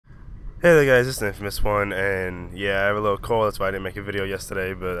Hey there guys, it's the infamous one, and yeah, I have a little cold, that's why I didn't make a video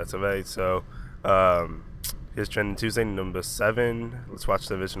yesterday, but that's alright. So, um, here's Trending Tuesday number 7. Let's watch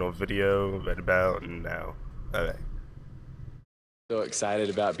the original video, right about now. Alright. So excited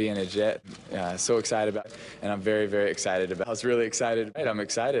about being a Jet. So excited about, and I'm very, very excited about. I was really excited. I'm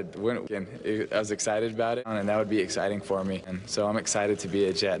excited. I was excited about it, and that would be exciting for me. And so I'm excited to be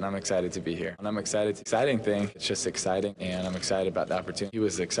a Jet, and I'm excited to be here. And I'm excited. Exciting thing. It's just exciting, and I'm excited about the opportunity. He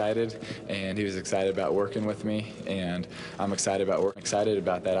was excited, and he was excited about working with me, and I'm excited about work. Excited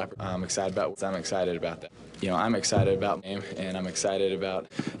about that. I'm excited about. I'm excited about that. I'm excited about game, and I'm excited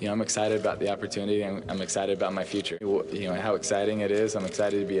about, I'm excited about the opportunity, and I'm excited about my future. How exciting it is. I'm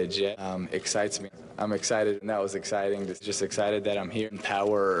excited to be a Jet. Excites me. I'm excited, and that was exciting. Just excited that I'm here in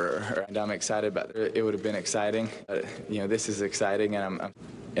power, and I'm excited about it. It would have been exciting. This is exciting, and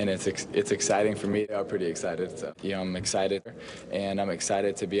it's exciting for me. I'm pretty excited. So, I'm excited, and I'm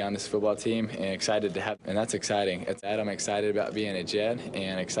excited to be on this football team, and excited to have, and that's exciting. I'm excited about being a Jet,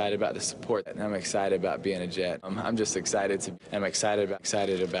 and excited about the support. And I'm excited about being a Jet. I'm just excited to. I'm excited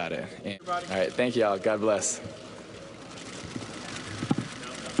about it. And, all right, thank y'all. God bless.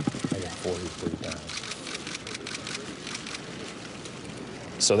 I got 43 pounds.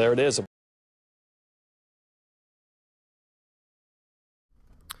 So there it is.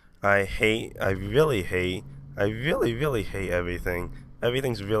 I really hate everything.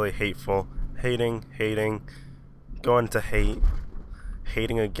 Everything's really hateful. Hating, going to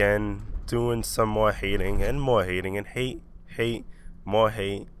hating again, doing some more hating, and more hating, and hate, more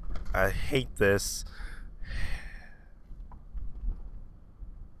hate. I hate this.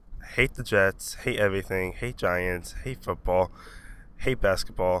 Hate the Jets, hate everything, hate Giants, hate football, hate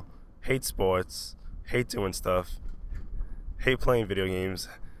basketball, hate sports, hate doing stuff, hate playing video games,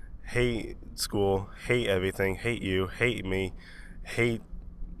 hate school, hate everything, hate you, hate me, hate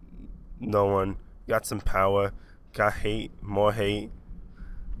no one, got some power, got hate, more hate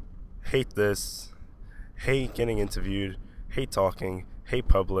this, hate getting interviewed, hate talking, hate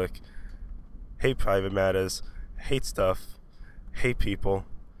public, hate private matters, hate stuff, hate people,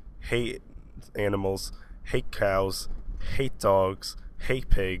 hate animals, hate cows, hate dogs, hate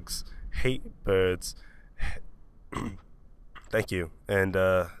pigs, hate birds. Thank you, and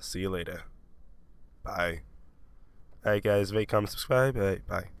see you later. Bye. Alright guys, rate, comment, subscribe. Alright,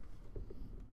 bye.